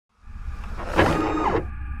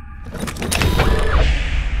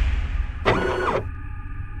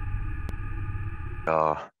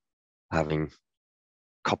having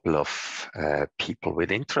a couple of people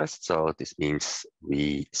with interest. So this means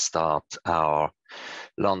we start our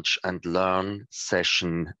Lunch and Learn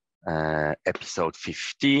session, episode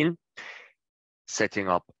 15, setting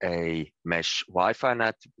up a Mesh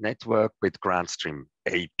Wi-Fi network with Grandstream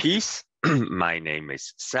APs. My name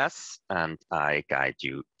is Sas, and I guide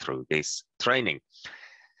you through this training.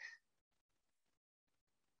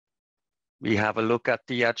 We have a look at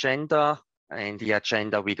the agenda. In the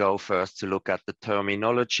agenda, we go first to look at the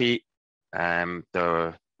terminology,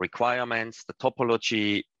 the requirements, the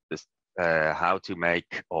topology, how to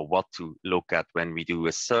make or what to look at when we do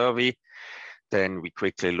a survey. Then we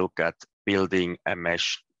quickly look at building a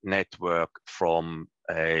mesh network from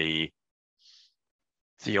a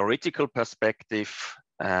theoretical perspective,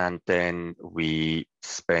 and then we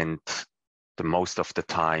spend the most of the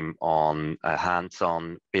time on a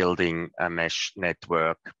hands-on building a mesh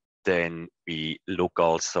network. Then we look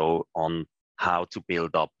also on how to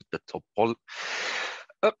build up the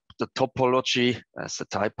topology, as a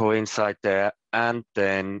typo inside there, and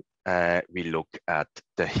then we look at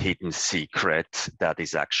the hidden secret that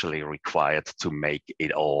is actually required to make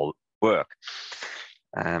it all work.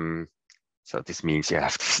 So this means you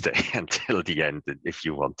have to stay until the end if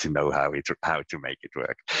you want to know how to make it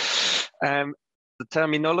work. The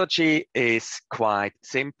terminology is quite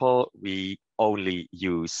simple. We only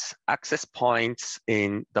use access points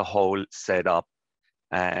in the whole setup.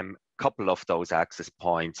 Couple of those access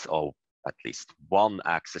points, or at least one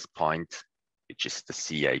access point, which is the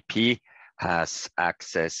CAP, has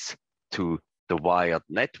access to the wired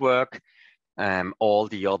network. All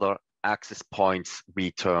the other access points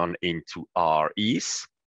we turn into REs,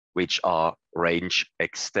 which are range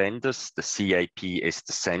extenders. The CAP is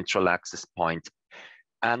the central access point,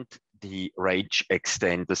 and the range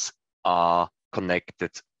extenders are connected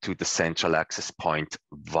to the central access point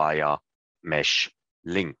via mesh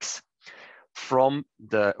links. From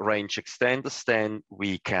the range extenders, then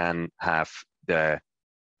we can have the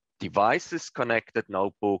devices connected,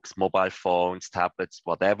 notebooks, mobile phones, tablets,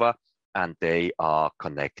 whatever, and they are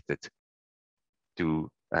connected to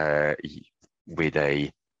with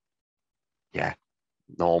a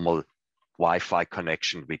normal Wi-Fi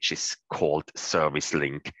connection, which is called service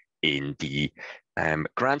link in the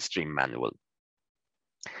Grandstream manual.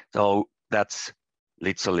 So that's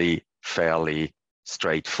literally fairly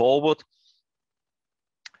straightforward.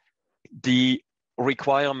 The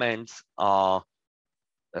requirements are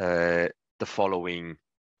the following: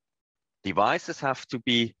 devices have to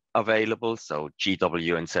be available, so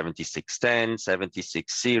GWN 7610,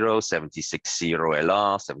 760,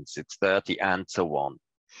 760LR, 7630, and so on.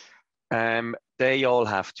 They all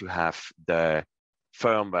have to have the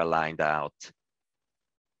firmware lined out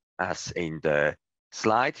as in the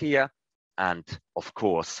slide here, and of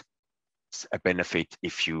course, it's a benefit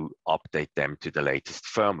if you update them to the latest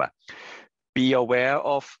firmware. Be aware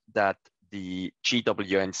of that the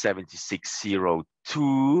GWN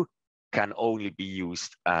 7602 can only be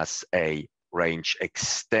used as a range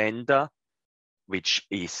extender, which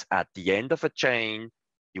is at the end of a chain.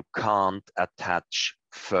 You can't attach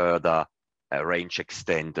further range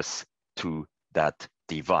extenders to that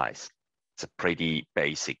device. It's a pretty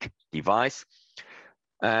basic device.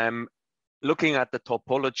 Looking at the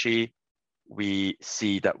topology, we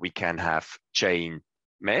see that we can have chain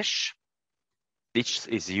mesh. This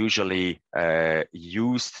is usually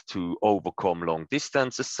used to overcome long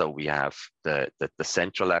distances. So we have the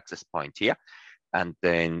central access point here, and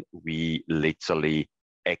then we literally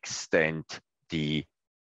extend the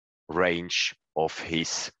range of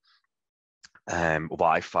his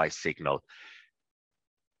Wi-Fi signal.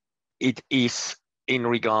 It is in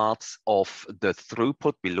regards of the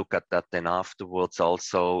throughput. We look at that then afterwards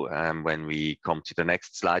also when we come to the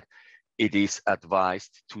next slide. It is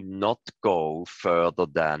advised to not go further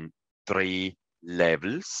than 3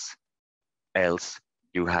 levels, else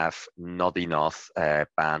you have not enough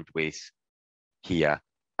bandwidth here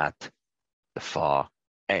at the far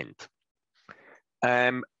end.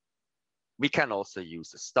 We can also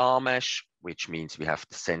use a star mesh, which means we have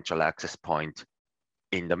the central access point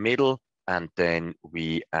in the middle, and then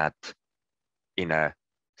we add in a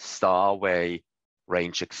star way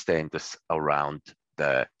range extenders around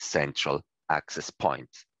the central access point.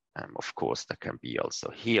 Of course, there can be also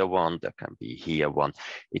here one, there can be here one.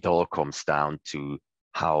 It all comes down to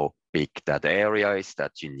how big that area is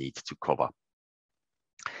that you need to cover.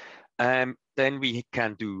 Then we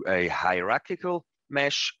can do a hierarchical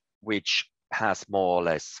mesh, which has more or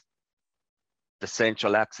less the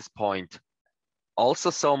central access point also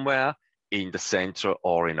somewhere in the center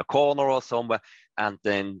or in a corner or somewhere, and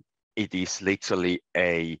then it is literally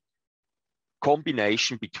a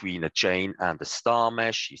combination between a chain and a star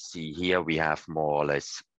mesh. You see here we have more or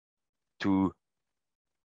less two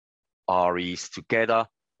REs together,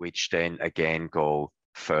 which then again go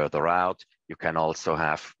further out. You can also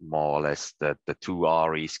have more or less the two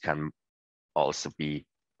REs can also be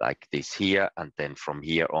like this here, and then from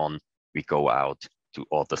here on we go out to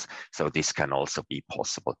others. So this can also be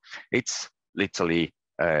possible. It's literally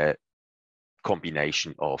a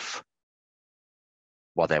combination of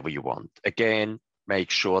whatever you want. Again,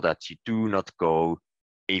 make sure that you do not go,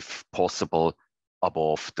 if possible,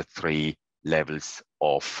 above the 3 levels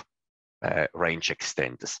of range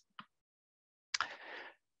extenders.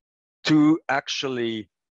 To actually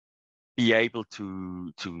be able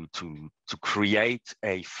to create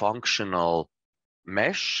a functional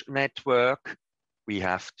mesh network, we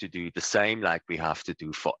have to do the same like we have to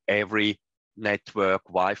do for every network,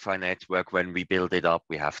 Wi-Fi network. When we build it up,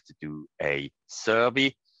 we have to do a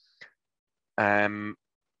survey. The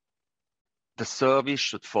survey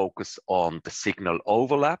should focus on the signal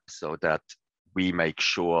overlap so that we make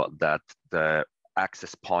sure that the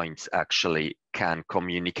access points actually can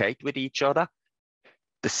communicate with each other.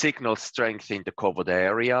 The signal strength in the covered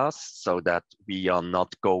areas so that we are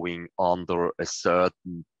not going under a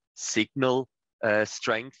certain signal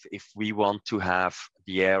strength if we want to have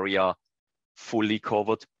the area fully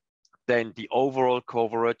covered. Then the overall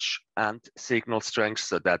coverage and signal strength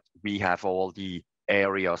so that we have all the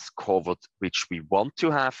areas covered which we want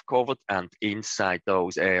to have covered, and inside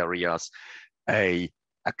those areas a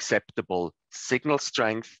acceptable signal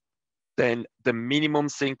strength. Then the minimum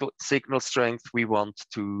signal strength we want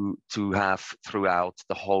to have throughout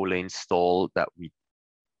the whole install, that we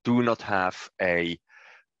do not have a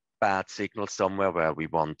bad signal somewhere where we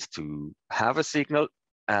want to have a signal.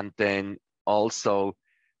 And then also,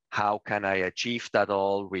 how can I achieve that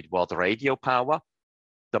all with what radio power?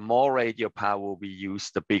 The more radio power we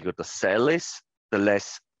use, the bigger the cell is, the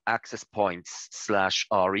less access points /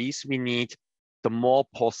 REs we need, the more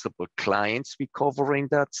possible clients we cover in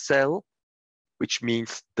that cell, which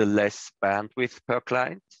means the less bandwidth per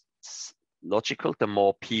client. It's logical. The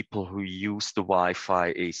more people who use the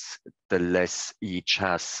Wi-Fi is, the less each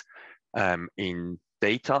has in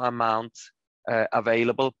data amount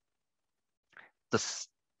available. The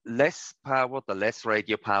less power, the less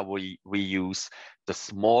radio power we use, the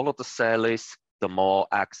smaller the cell is, the more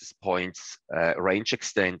access points, range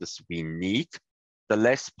extenders we need, the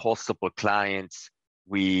less possible clients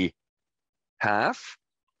we have,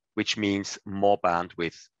 which means more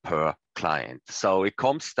bandwidth per client. So it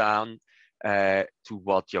comes down to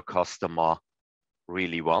what your customer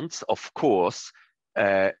really wants. Of course,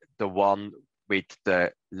 the one with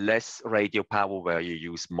the less radio power, where you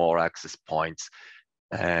use more access points,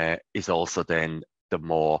 is also then the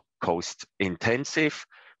more cost intensive,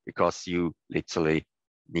 because you literally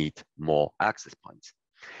need more access points.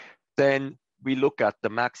 Then we look at the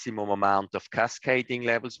maximum amount of cascading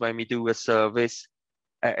levels when we do a survey.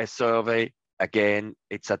 Again,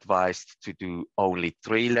 it's advised to do only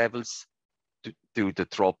 3 levels to do the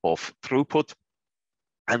drop-off throughput.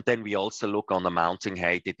 And then we also look on the mounting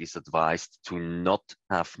height. It is advised to not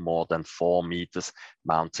have more than 4 meters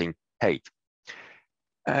mounting height.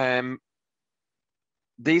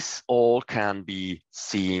 This all can be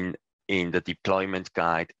seen in the deployment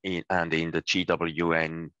guide and in the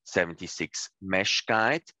GWN 76 mesh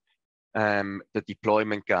guide. The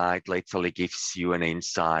deployment guide literally gives you an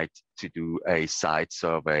insight to do a site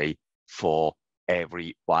survey for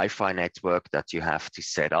every Wi-Fi network that you have to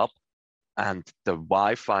set up. And the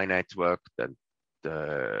Wi-Fi network, the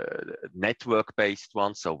network-based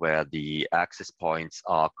one, so where the access points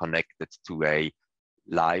are connected to a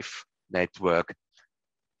live network,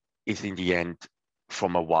 is in the end,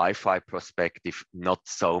 from a Wi-Fi perspective, not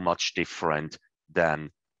so much different than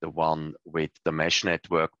the one with the mesh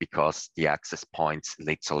network, because the access points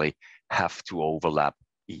literally have to overlap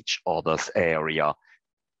each other's area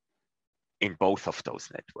in both of those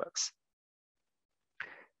networks.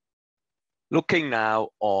 Looking now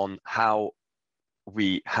on how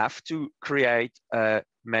we have to create a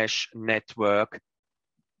mesh network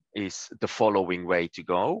is the following way to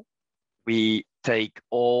go. We take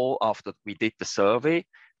all, after we did the survey,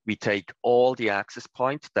 we take all the access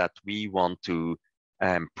points that we want to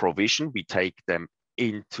provision, we take them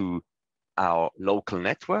into our local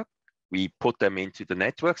network, we put them into the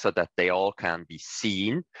network so that they all can be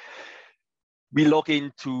seen. We log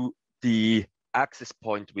into the access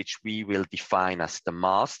point which we will define as the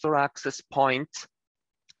master access point,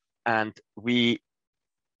 and we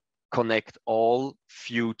connect all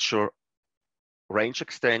future range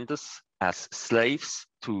extenders as slaves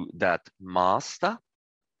to that master.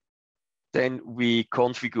 Then we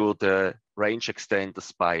configure the range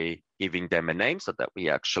extenders by giving them a name so that we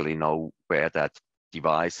actually know where that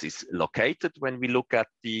device is located when we look at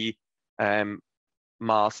the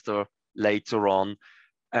master later on.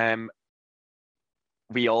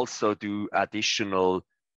 We also do additional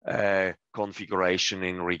configuration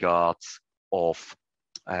in regards of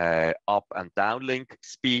up and downlink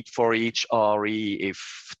speed for each RE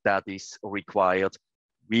if that is required.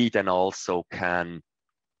 We then also can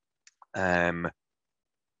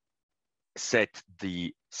set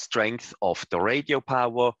the strength of the radio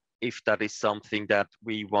power if that is something that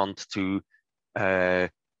we want to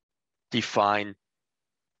define.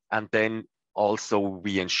 And then also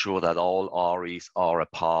we ensure that all REs are a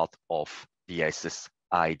part of the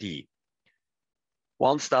SSID.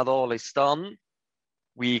 Once that all is done,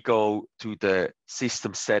 we go to the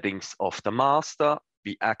system settings of the master.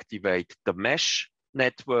 We activate the mesh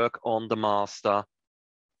network on the master.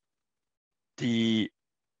 The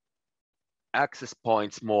access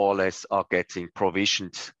points more or less are getting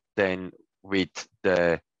provisioned then with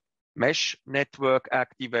the mesh network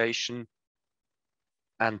activation.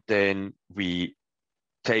 And then we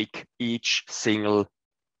take each single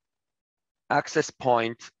access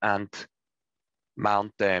point and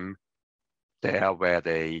mount them there where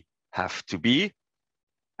they have to be.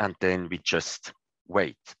 And then we just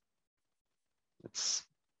wait. It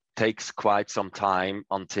takes quite some time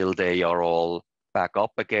until they are all back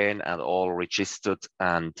up again and all registered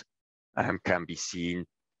and can be seen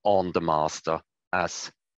on the master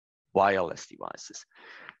as wireless devices.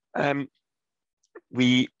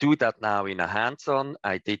 We do that now in a hands-on.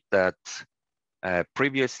 I did that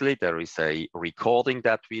previously. There is a recording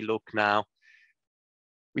that we look now.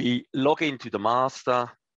 We log into the master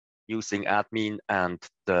using admin and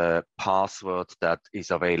the password that is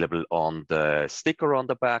available on the sticker on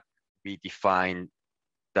the back. We define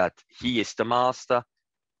that he is the master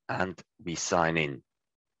and we sign in.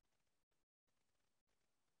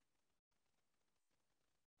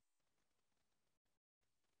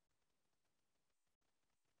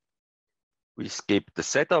 We skip the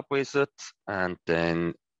setup wizard and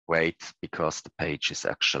then wait because the page is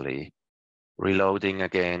actually reloading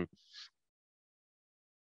again.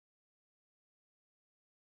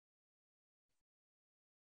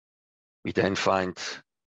 We then find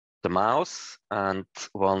the mouse, and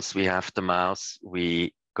once we have the mouse,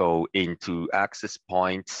 we go into access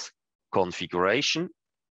points configuration.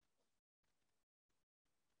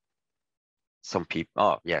 Some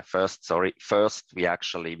people, first we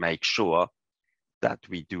actually make sure that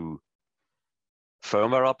we do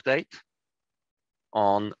firmware update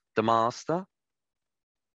on the master,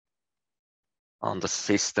 on the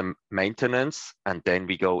system maintenance, and then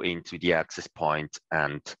we go into the access point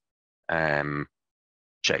and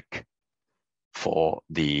check for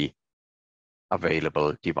the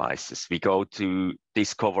available devices. We go to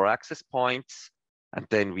discover access points, and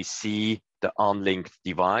then we see the unlinked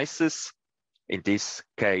devices. In this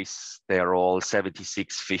case, they're all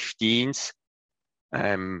 7615s,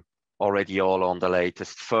 already all on the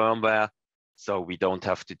latest firmware, so we don't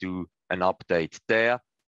have to do an update there.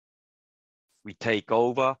 We take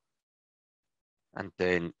over, and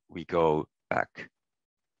then we go back.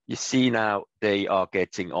 You see now they are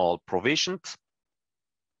getting all provisioned.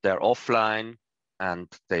 They're offline, and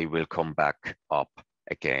they will come back up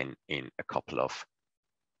again in a couple of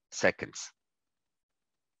seconds.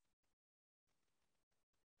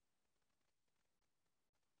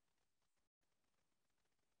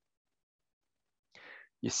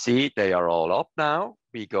 You see they are all up now.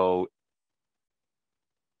 We go,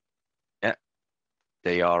 yeah,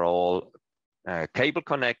 they are all cable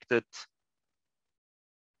connected.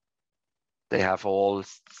 They have all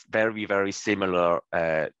very, very similar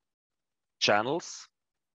channels.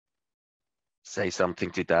 Say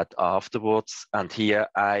something to that afterwards. And here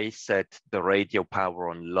I set the radio power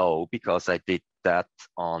on low because I did that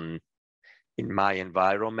in my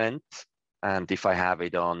environment. And if I have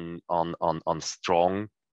it on strong,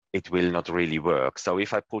 it will not really work. So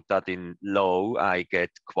if I put that in low, I get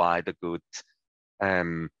quite a good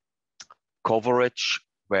coverage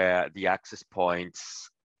where the access points,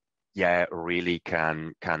 yeah, really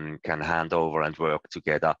can hand over and work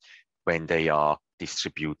together when they are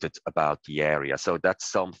distributed about the area. So that's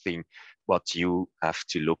something what you have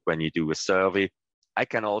to look when you do a survey. I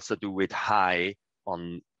can also do it high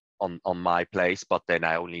on my place, but then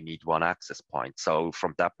I only need one access point. So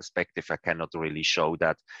from that perspective, I cannot really show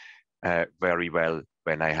that very well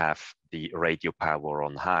when I have the radio power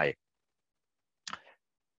on high.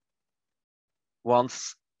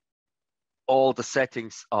 Once all the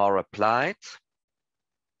settings are applied,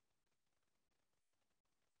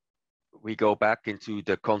 we go back into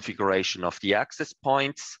the configuration of the access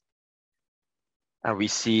points, and we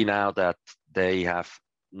see now that they have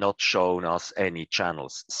not shown us any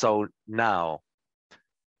channels. So now,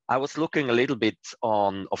 I was looking a little bit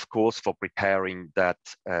on, of course, for preparing that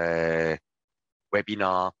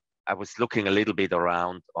webinar, I was looking a little bit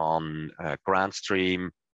around on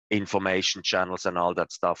Grandstream information channels and all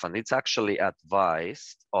that stuff, and it's actually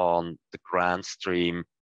advised on the Grandstream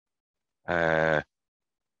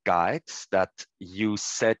guides that you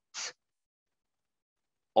set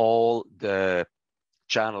all the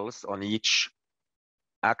channels on each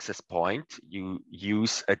access point, you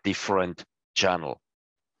use a different channel.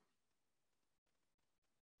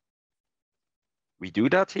 We do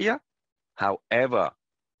that here. However,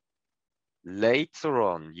 later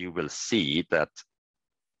on, you will see that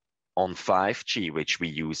on 5G, which we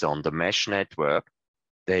use on the mesh network,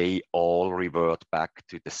 they all revert back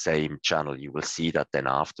to the same channel. You will see that then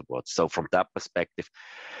afterwards. So from that perspective,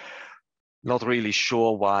 not really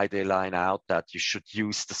sure why they line out that you should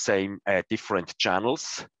use the same different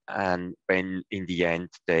channels, and when in the end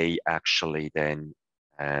they actually then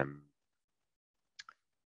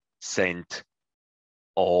send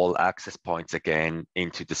all access points again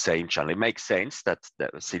into the same channel. It makes sense that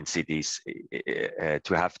since it is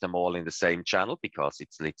to have them all in the same channel, because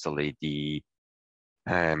it's literally the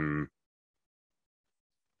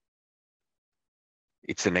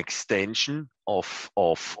it's an extension of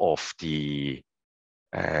the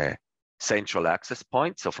central access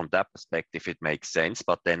point. So from that perspective, it makes sense.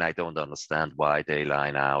 But then I don't understand why they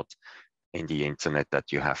line out in the internet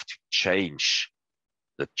that you have to change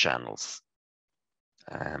the channels.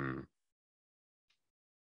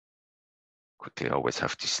 Quickly, always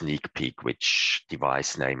have to sneak peek which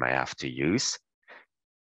device name I have to use.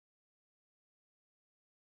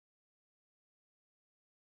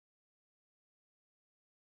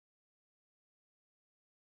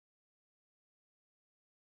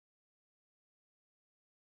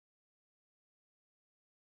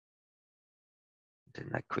 Then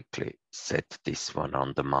I quickly set this one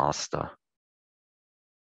on the master.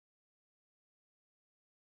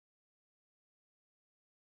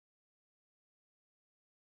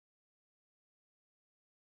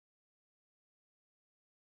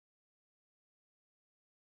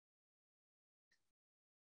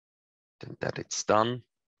 Then that it's done,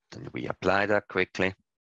 then we apply that quickly.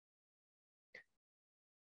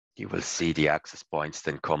 You will see the access points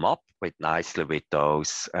then come up with nicely with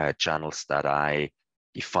those channels that I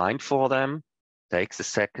defined for them. Takes a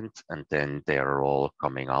second, and then they're all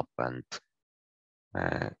coming up, and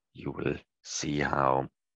you will see how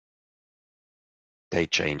they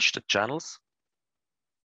change the channels.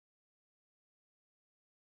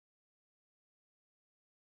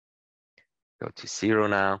 Go to 0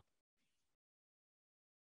 now.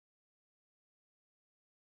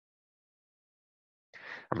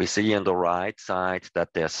 And we see on the right side that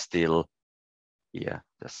they're still, yeah,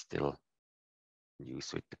 they're still in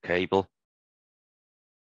use with the cable.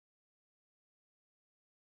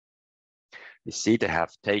 You see they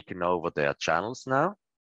have taken over their channels now.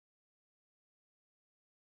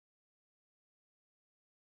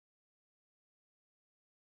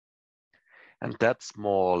 And that's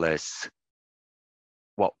more or less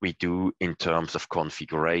what we do in terms of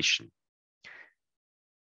configuration.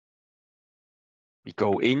 We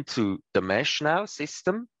go into the mesh now,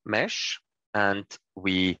 system, mesh, and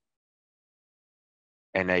we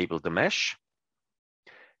enable the mesh.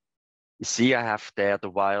 You see I have there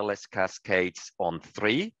the wireless cascades on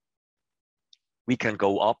 3. We can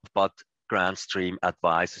go up, but Grandstream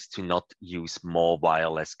advises to not use more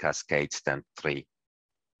wireless cascades than 3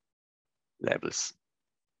 levels.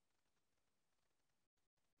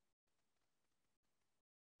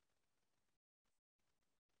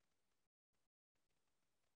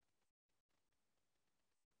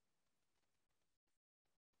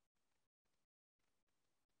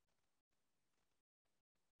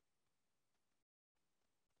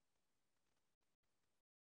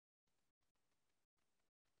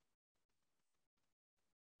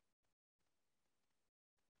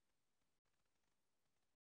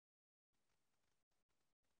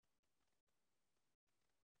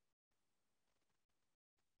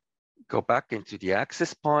 Go back into the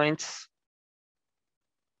access points,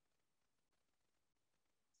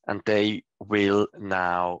 and they will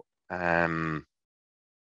now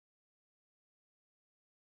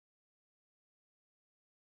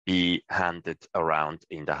be handed around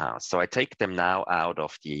in the house. So I take them now out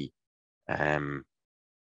of the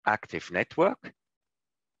active network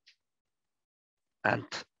and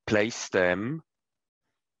place them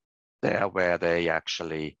there where they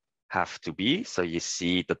actually have to be. So you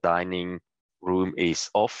see the dining room is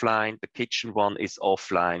offline, the kitchen one is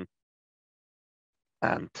offline,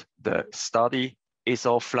 and the study is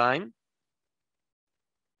offline.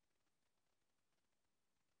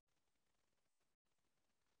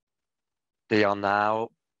 They are now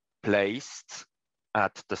placed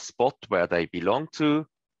at the spot where they belong to,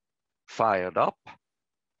 fired up.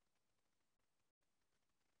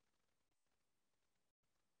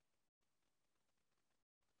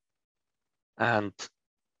 And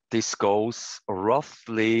this goes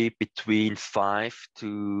roughly between 5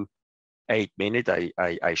 to 8 minutes.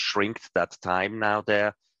 I shrinked that time now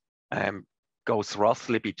there. Goes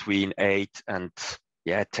roughly between 8 and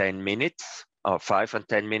 10 minutes, or 5 and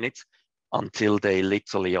 10 minutes, until they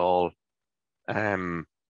literally all, or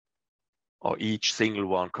each single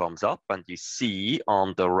one comes up, and you see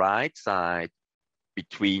on the right side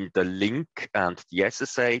between the link and the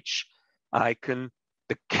SSH icon,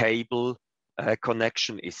 the cable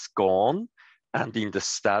connection is gone, and in the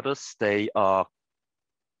status they are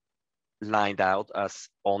lined out as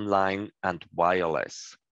online and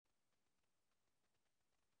wireless.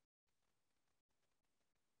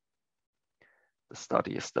 The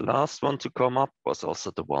study is the last one to come up, was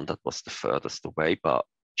also the one that was the furthest away, but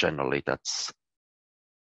generally that's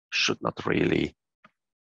should not really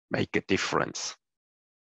make a difference.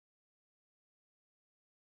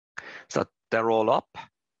 So they're all up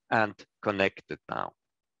and connected now.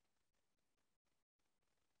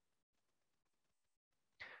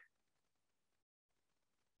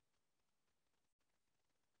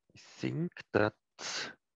 I think that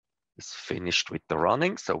is finished with the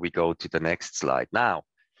running. So we go to the next slide now.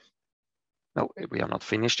 No, we are not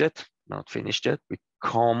finished yet. Not finished yet. We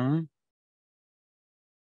come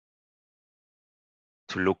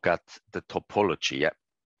to look at the topology. Yeah.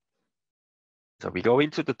 So we go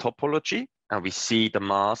into the topology and we see the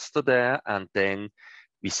master there, and then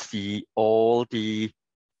we see all the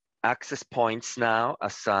access points now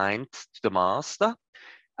assigned to the master,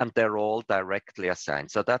 and they're all directly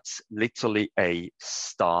assigned. So that's literally a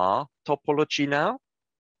star topology now.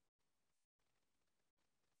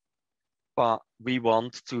 But we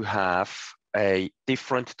want to have a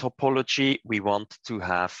different topology. We want to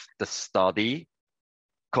have the study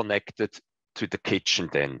connected to the kitchen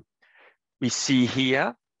then. We see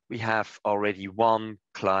here, we have already one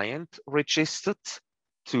client registered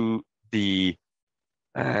to the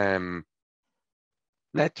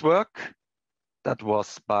network. That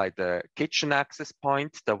was by the kitchen access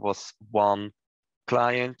point. There was one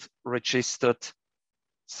client registered.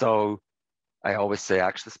 So I always say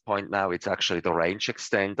access point now, it's actually the range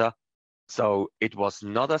extender. So it was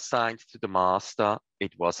not assigned to the master,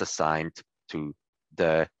 it was assigned to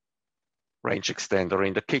the range extender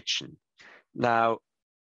in the kitchen. Now,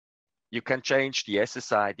 you can change the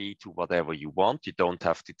SSID to whatever you want. You don't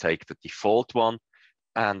have to take the default one.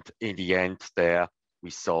 And in the end there, we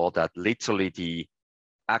saw that literally the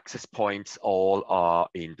access points all are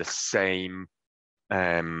in the same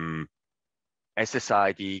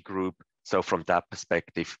SSID group. So from that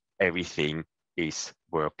perspective, everything is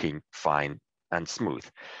working fine and smooth.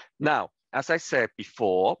 Now, as I said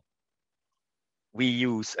before, we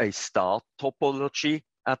use a star topology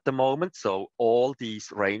at the moment. So all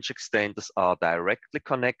these range extenders are directly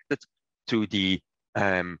connected to the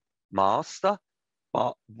master.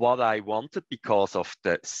 But what I wanted, because of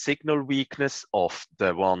the signal weakness of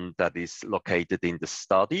the one that is located in the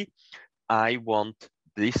study, I want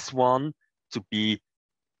this one to be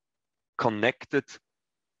connected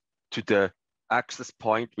to the access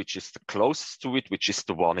point, which is the closest to it, which is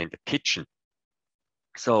the one in the kitchen.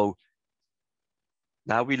 So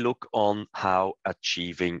now we look on how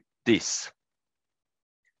achieving this.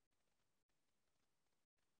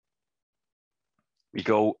 We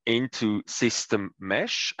go into system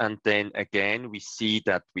mesh, and then again, we see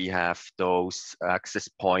that we have those access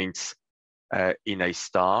points in a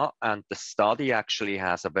star, and the study actually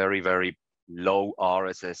has a very, very low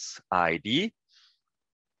RSS ID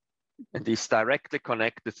and is directly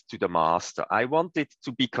connected to the master. I want it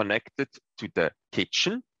to be connected to the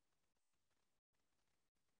kitchen.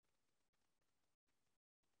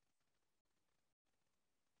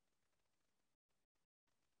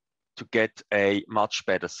 To get a much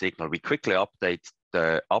better signal. We quickly update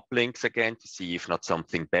the uplinks again to see if not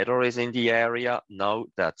something better is in the area. No,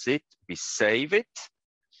 that's it. We save it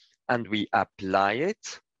and we apply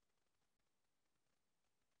it.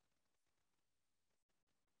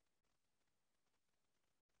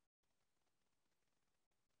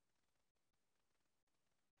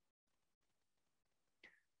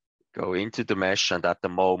 Go into the mesh, and at the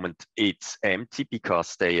moment it's empty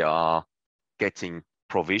because they are getting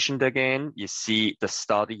provisioned again. You see the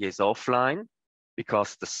study is offline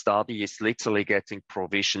because the study is literally getting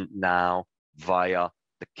provisioned now via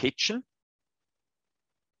the kitchen.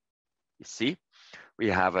 You see, we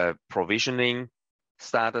have a provisioning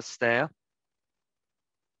status there.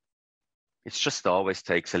 It just always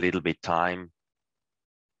takes a little bit time.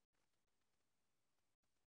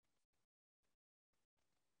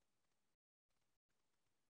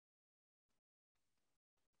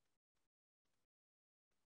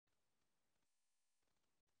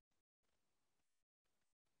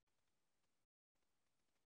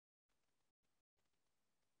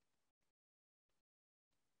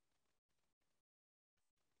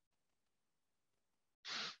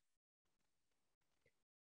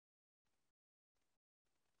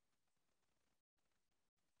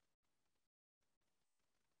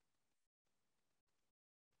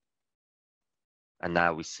 And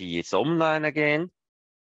now we see it's online again.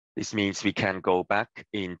 This means we can go back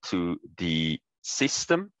into the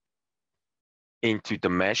system, into the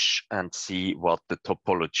mesh, and see what the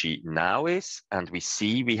topology now is. And we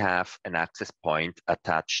see we have an access point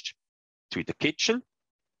attached to the kitchen,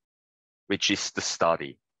 which is the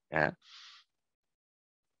study. Yeah.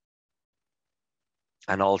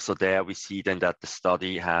 And also there we see then that the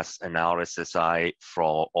study has an RSSI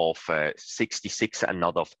of 66 and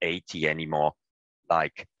not of 80 anymore,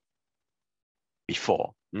 like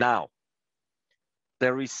before. Now,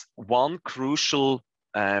 there is one crucial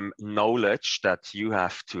knowledge that you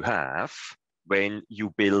have to have when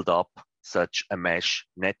you build up such a mesh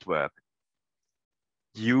network.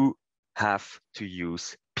 You have to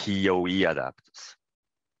use PoE adapters.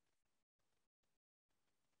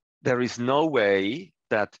 There is no way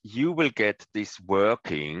that you will get this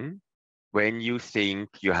working when you think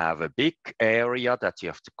you have a big area that you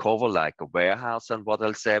have to cover, like a warehouse and what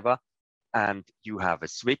else ever, and you have a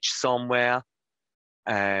switch somewhere,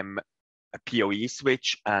 a PoE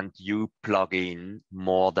switch, and you plug in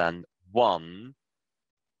more than one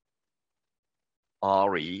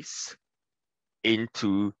REs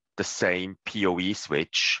into the same PoE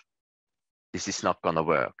switch. This is not going to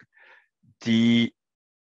work. The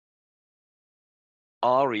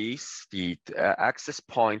REs, the access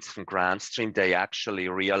points from Grandstream, they actually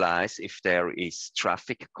realize if there is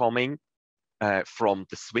traffic coming from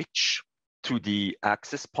the switch to the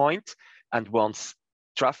access point. And once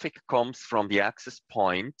traffic comes from the access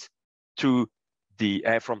point to the,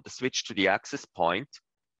 from the switch to the access point,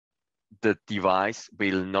 the device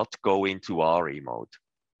will not go into RE mode.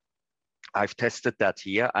 I've tested that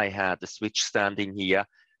here. I had a switch standing here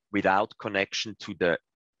without connection to the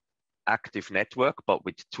active network, but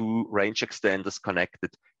with two range extenders connected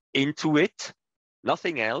into it.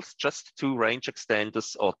 Nothing else, just two range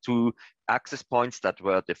extenders or two access points that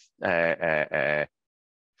were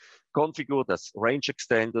configured as range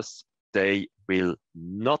extenders. They will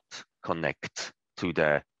not connect to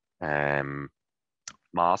the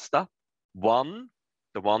master.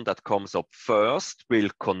 The one that comes up first will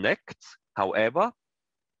connect. However,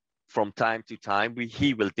 from time to time,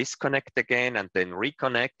 he will disconnect again and then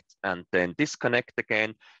reconnect and then disconnect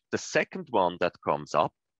again. The second one that comes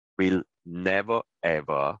up will never,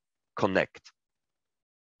 ever connect.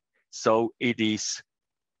 So it is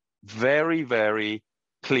very, very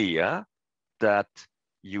clear that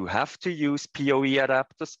you have to use PoE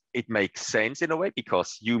adapters. It makes sense in a way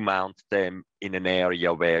because you mount them in an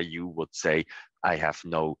area where you would say, I have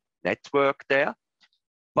no network there.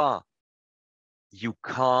 But you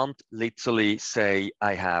can't literally say,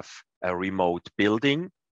 I have a remote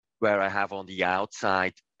building where I have on the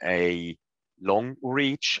outside a long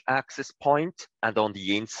reach access point, and on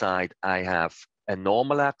the inside, I have a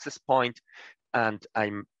normal access point, and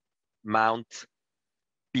I mount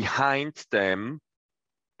behind them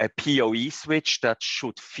a PoE switch that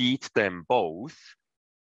should feed them both.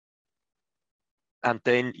 And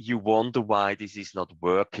then you wonder why this is not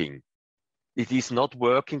working. It is not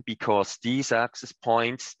working because these access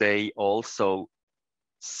points, they also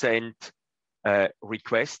send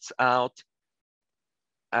requests out,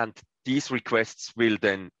 and these requests will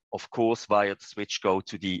then, of course, via the switch go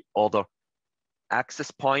to the other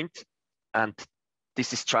access point, and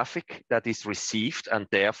this is traffic that is received, and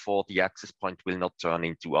therefore the access point will not turn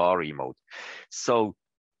into RE mode. So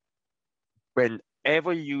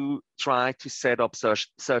whenever you try to set up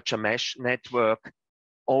such a mesh network,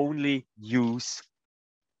 only use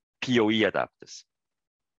PoE adapters.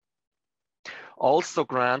 Also,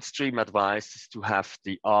 Grandstream advises to have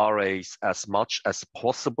the RAs as much as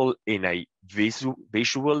possible in a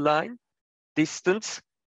visual line distance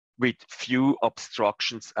with few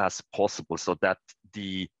obstructions as possible, so that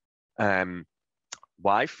the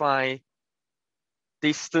Wi-Fi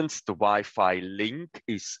distance, the Wi-Fi link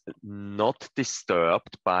is not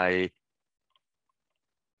disturbed by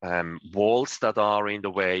walls that are in the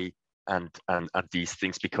way and these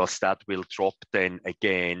things, because that will drop then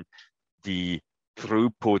again the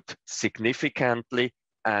throughput significantly.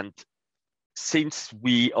 And since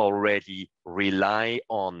we already rely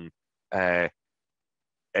on a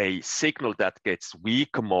signal that gets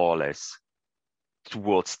weaker more or less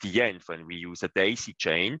towards the end when we use a daisy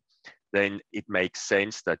chain, then it makes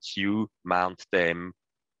sense that you mount them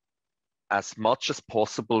as much as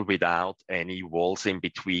possible without any walls in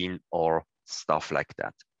between or stuff like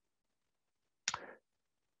that.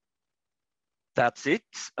 That's it.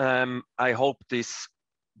 I hope this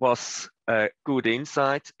was a good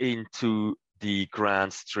insight into the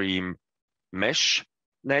Grandstream Mesh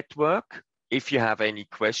network. If you have any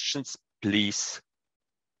questions, please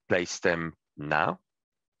place them now.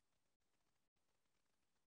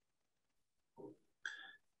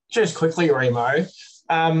 Just quickly, Remo.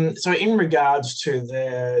 So in regards to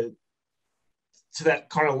that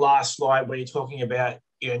kind of last slide where you're talking about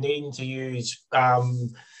needing to use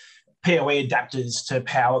PoE adapters to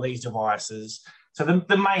power these devices. So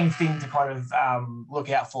the main thing to kind of look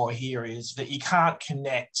out for here is that you can't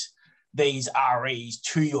connect these REs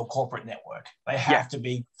to your corporate network. They have to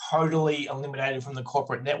be totally eliminated from the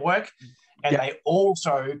corporate network, and they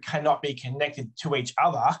also cannot be connected to each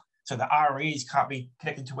other. So the REs can't be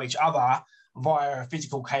connected to each other via a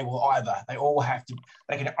physical cable either. They all have to,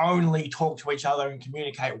 they can only talk to each other and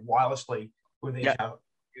communicate wirelessly with each other.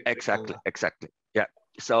 Exactly. Yeah.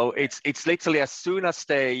 So it's literally as soon as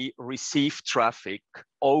they receive traffic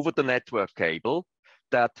over the network cable,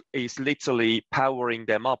 that is literally powering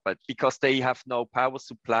them up, but because they have no power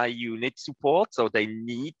supply unit support, so they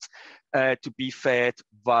need to be fed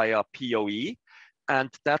via PoE. And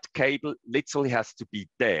that cable literally has to be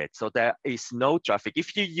dead. So there is no traffic.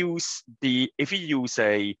 If you use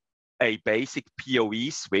a basic PoE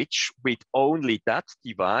switch with only that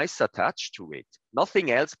device attached to it,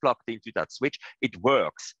 nothing else plugged into that switch, it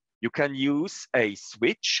works. You can use a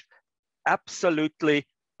switch, absolutely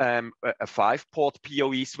a 5-port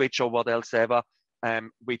PoE switch or what else ever,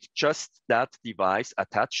 with just that device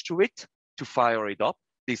attached to it to fire it up.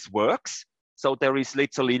 This works. So there is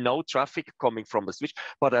literally no traffic coming from the switch.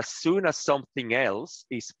 But as soon as something else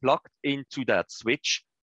is plugged into that switch,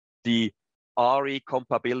 the RE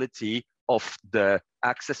compatibility of the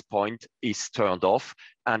access point is turned off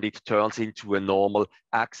and it turns into a normal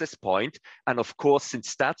access point. And of course,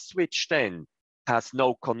 since that switch then has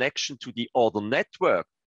no connection to the other network,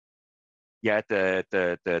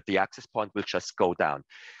 the access point will just go down.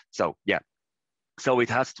 So so it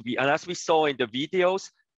has to be, and as we saw in the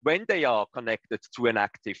videos, when they are connected to an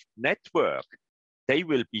active network, they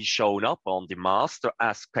will be shown up on the master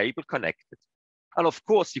as cable connected. And of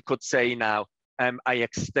course, you could say now, I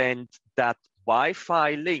extend that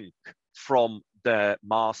Wi-Fi link from the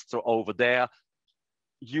master over there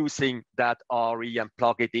using that RE and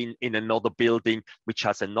plug it in another building, which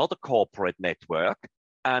has another corporate network.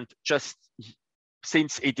 And just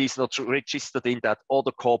since it is not registered in that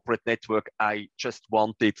other corporate network, I just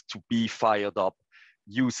want it to be fired up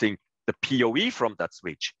using the PoE from that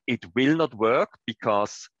switch. It will not work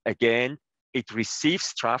because, again, it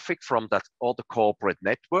receives traffic from that other corporate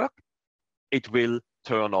network. It will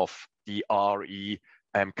turn off the RE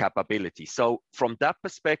capability. So from that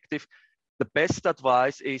perspective, the best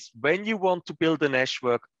advice is when you want to build a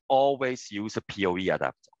network, always use a PoE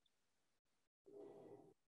adapter.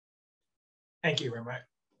 Thank you, Remo.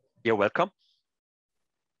 You're welcome.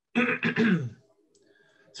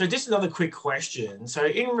 So just another quick question. So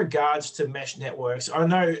in regards to mesh networks, I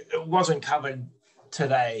know it wasn't covered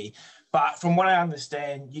today, but from what I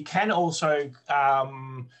understand, you can also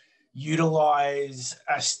utilize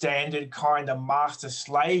a standard kind of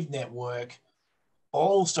master-slave network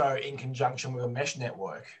also in conjunction with a mesh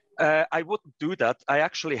network. I wouldn't do that. I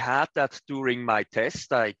actually had that during my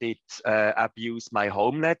test. I did abuse my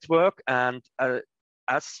home network. And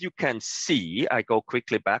as you can see, I go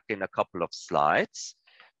quickly back in a couple of slides.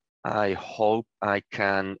 I hope I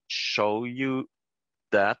can show you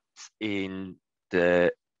that in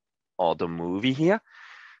the other movie here.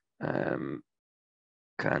 Can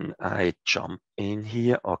I jump in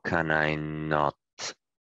here or can I not?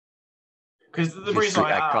 Because the reason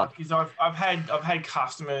I ask is I've had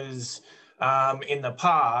customers in the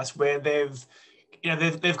past where they've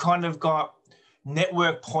kind of got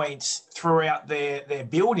network points throughout their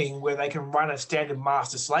building where they can run a standard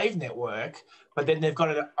master slave network, but then they've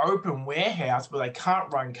got an open warehouse where they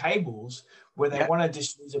can't run cables, where they want to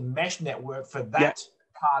just use a mesh network for that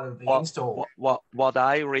part of the install. What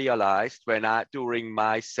I realized during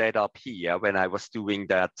my setup here, when I was doing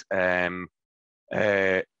that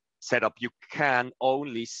setup, you can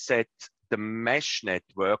only set the mesh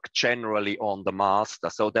network generally on the master.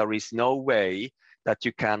 So there is no way that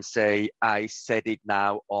you can say, I set it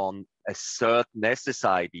now on a certain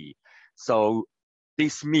SSID. So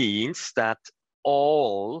this means that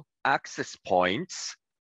all access points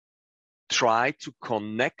try to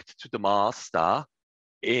connect to the master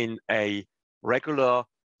in a regular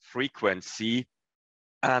frequency,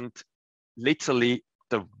 and literally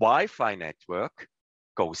the Wi-Fi network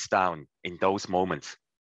goes down in those moments.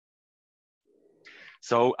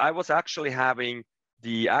 So I was actually having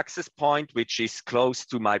the access point, which is close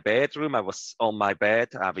to my bedroom. I was on my bed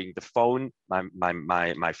having the phone,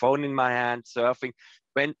 my phone in my hand, surfing.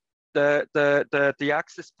 When the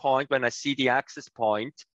access point, when I see the access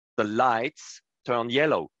point, the lights turn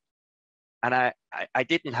yellow. And I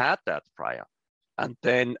didn't have that prior. And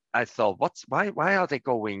then I thought, why are they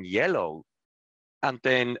going yellow? And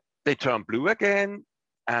then they turn blue again.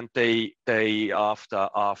 And they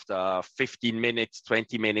after 15 minutes,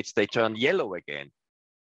 20 minutes, they turn yellow again.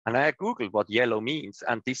 And I Googled what yellow means.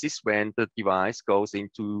 And this is when the device goes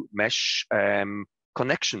into mesh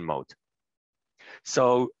connection mode.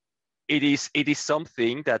 So it is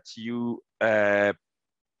something that you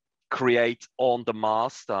create on the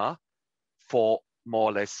master for more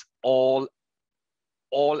or less all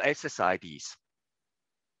SSIDs.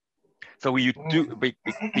 So you do,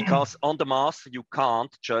 because on the master, you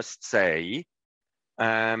can't just say,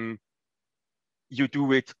 you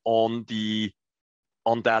do it on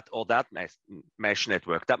that or that mesh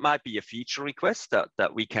network. That might be a feature request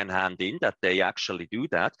that we can hand in, that they actually do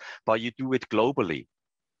that, but you do it globally.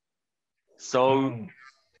 So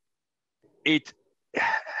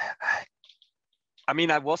I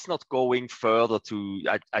mean, I was not going further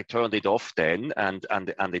I turned it off then and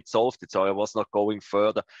it solved it. So I was not going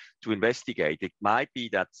further to investigate. It might be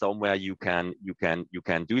that somewhere you can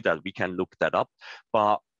do that. We can look that up.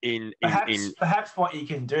 But perhaps what you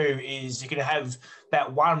can do is you can have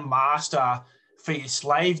that one master for your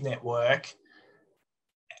slave network,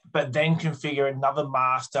 but then configure another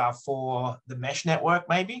master for the mesh network,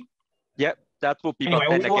 maybe. Yeah, that would be. Anyway,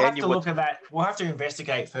 but then we'll again, have to look at that. We'll have to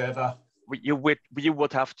investigate further. You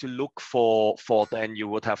would have to look for then you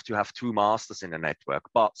would have to have two masters in a network,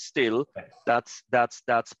 but still that's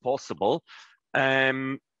possible.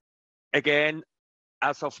 Again,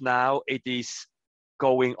 as of now, it is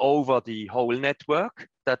going over the whole network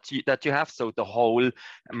that you have. So the whole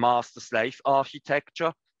master slave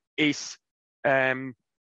architecture is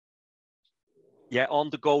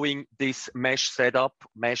undergoing this mesh setup,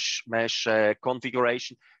 mesh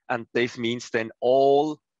configuration, and this means then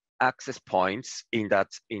all access points in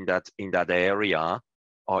that area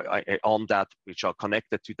or on that which are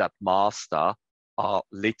connected to that master are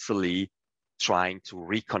literally trying to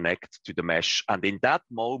reconnect to the mesh, and in that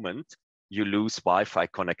moment you lose Wi-Fi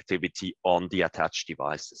connectivity on the attached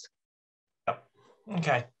devices.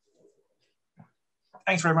 Okay.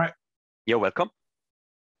 Thanks very much. You're welcome.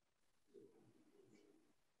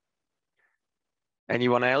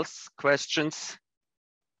 Anyone else? Questions?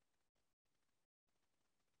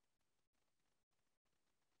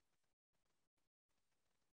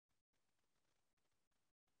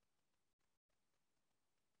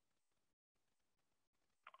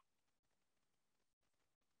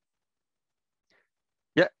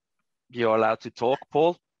 Yeah, you're allowed to talk,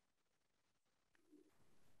 Paul.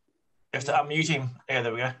 You have to unmute him. Yeah,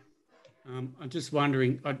 there we go. I'm just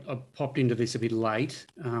wondering, I popped into this a bit late.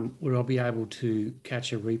 Would I be able to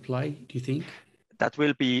catch a replay, do you think? That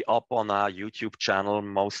will be up on our YouTube channel,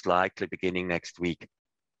 most likely beginning next week.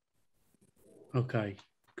 Okay,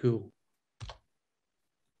 cool.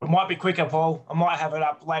 It might be quicker, Paul. I might have it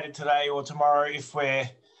up later today or tomorrow if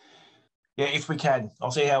we can.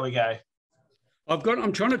 I'll see how we go.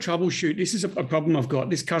 I'm trying to troubleshoot. This is a problem I've got.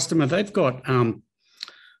 This customer, they've got a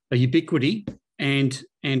Ubiquiti, and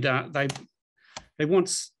they want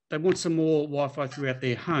some more Wi-Fi throughout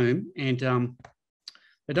their home, and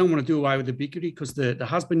they don't want to do away with the Ubiquiti because the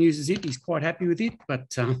husband uses it. He's quite happy with it,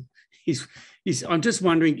 but I'm just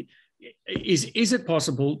wondering, is it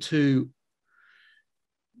possible to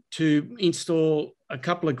install a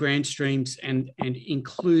couple of Grandstreams and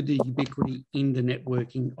include the Ubiquiti in the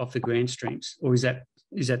networking of the Grandstreams, or is that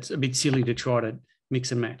a bit silly to try to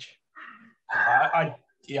mix and match?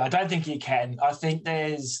 I don't think you can. I think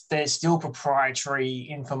there's still proprietary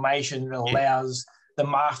information that allows the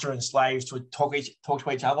master and slaves to talk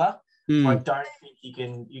to each other. I don't think you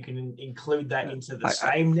can include that into the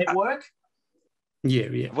same network. Yeah,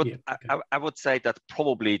 yeah, Okay. I would say that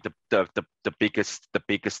probably the biggest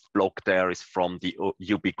block there is from the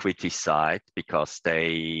Ubiquiti side, because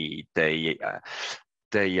they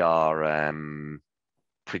are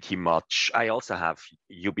pretty much. I also have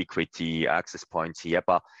Ubiquiti access points here,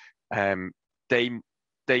 but they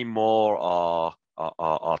more are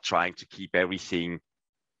trying to keep everything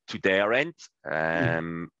to their end.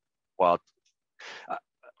 But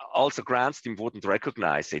also, Grandstream wouldn't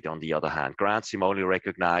recognize it. On the other hand, Grandstream only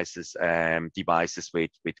recognizes devices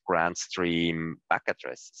with Grandstream MAC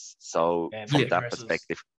addresses. So from that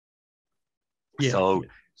perspective, so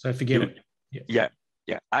forget it. Yeah.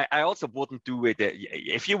 I also wouldn't do it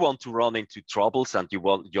if you want to run into troubles and you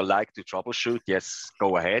like to troubleshoot. Yes,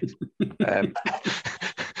 go ahead.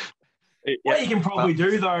 What you can probably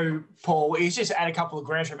do though, Paul, is just add a couple of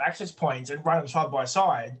Grandstream access points and run them side by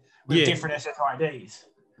side with different SSIDs.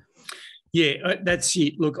 Yeah, that's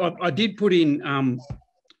it. Look, I did put in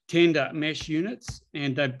tender mesh units,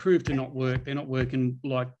 and they proved to not work. They're not working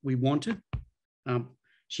like we wanted.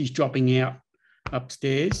 She's dropping out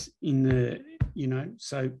upstairs in the,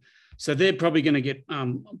 so they're probably going to get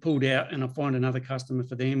pulled out, and I'll find another customer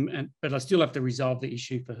for them. But I still have to resolve the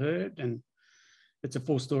issue for her, and it's a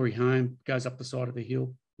 4-story home, goes up the side of a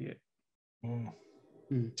hill. Yeah.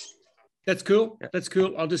 That's cool. Yeah. That's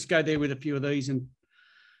cool. I'll just go there with a few of these and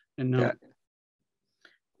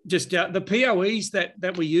just the PoEs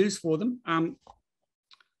that we use for them.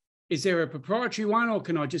 Is there a proprietary one, or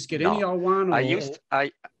can I just get any old one? Or, I used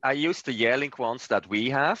the Yearlink ones that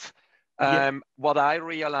we have. What I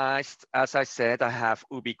realized, as I said, I have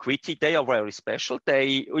Ubiquiti. They are very special.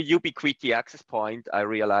 Ubiquiti access point, I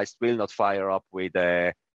realized, will not fire up with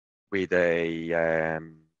a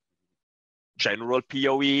general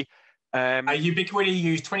PoE. Ubiquiti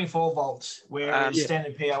use 24 volts, whereas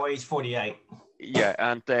standard PoE is 48. Yeah,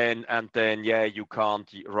 and then you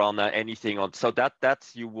can't run anything on. So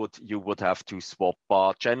that you would have to swap.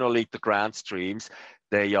 But generally, the Grandstreams,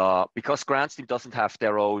 they are, because Grandstream doesn't have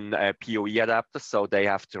their own PoE adapters, so they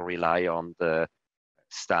have to rely on the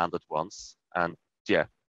standard ones. And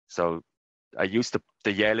so I used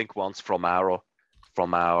the Yearlink ones from our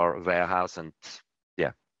warehouse, and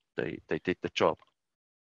they did the job.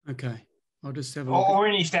 Okay, I'll just have a look. Or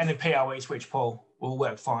any standard PoE switch, Paul, will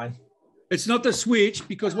work fine. It's not the switch,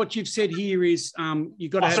 because what you've said here is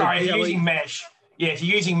you've got to have a PoE. If you're using mesh. Yeah, if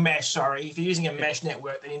you're using mesh, if you're using a mesh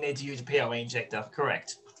network, then you need to use a PoE injector,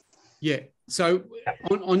 correct? Yeah. So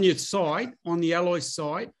on your side, on the Alloy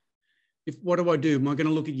side, what do I do? Am I going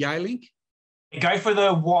to look at Yearlink? Go for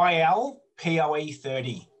the YL PoE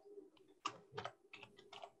 30.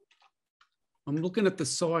 I'm looking at the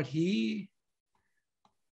side here.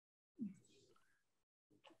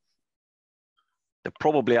 They're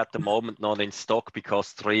probably at the moment not in stock, because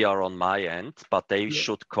 3 are on my end, but they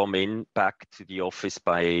should come in back to the office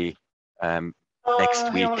by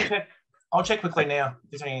next week. I'll check quickly now.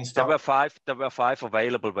 There were 5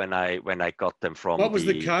 available when I got them from. What was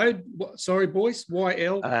the code? Sorry, boys.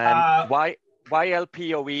 YL. YL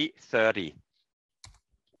PoE 30.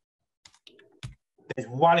 There's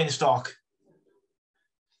 1 in stock.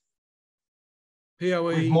 PoE.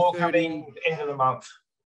 With more coming end of the month.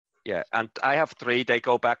 Yeah, and I have 3. They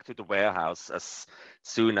go back to the warehouse as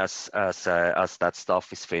soon as that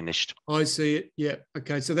stuff is finished. I see it. Yeah.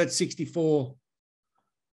 Okay. So that's 64.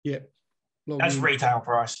 Yeah. That's retail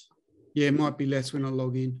price. Yeah, it might be less when I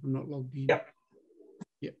log in. I'm not logged in. Yep.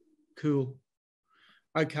 Yep. Cool.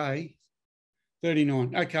 Okay.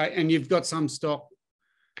 39. Okay. And you've got some stock.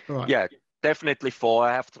 All right. Yeah, definitely 4.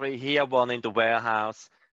 I have 3 here, 1 in the warehouse,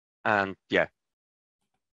 and yeah.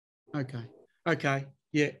 Okay. Okay.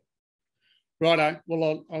 Yeah. Righto.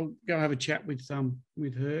 Well, I'll go have a chat with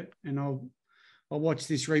her, and I'll watch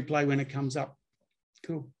this replay when it comes up.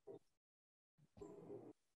 Cool.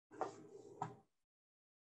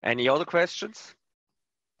 Any other questions?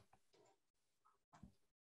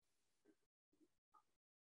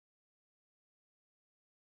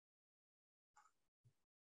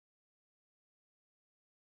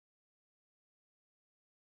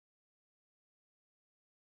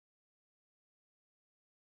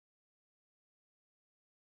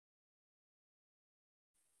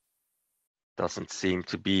 Doesn't seem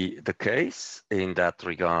to be the case. In that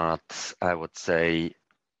regard, I would say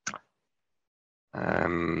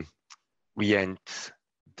we end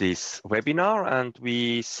this webinar, and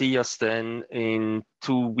we see us then in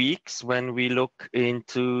 2 weeks when we look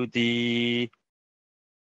into the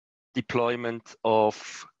deployment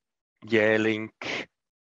of Yearlink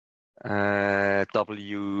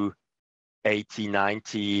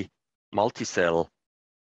W8090 multi-cell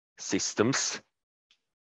systems.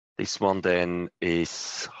 This one then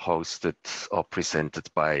is hosted or presented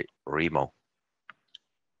by Remo.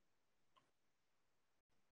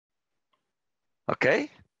 Okay.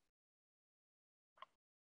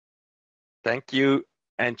 Thank you.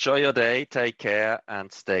 Enjoy your day. Take care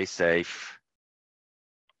and stay safe.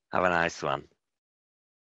 Have a nice one.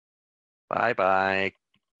 Bye-bye.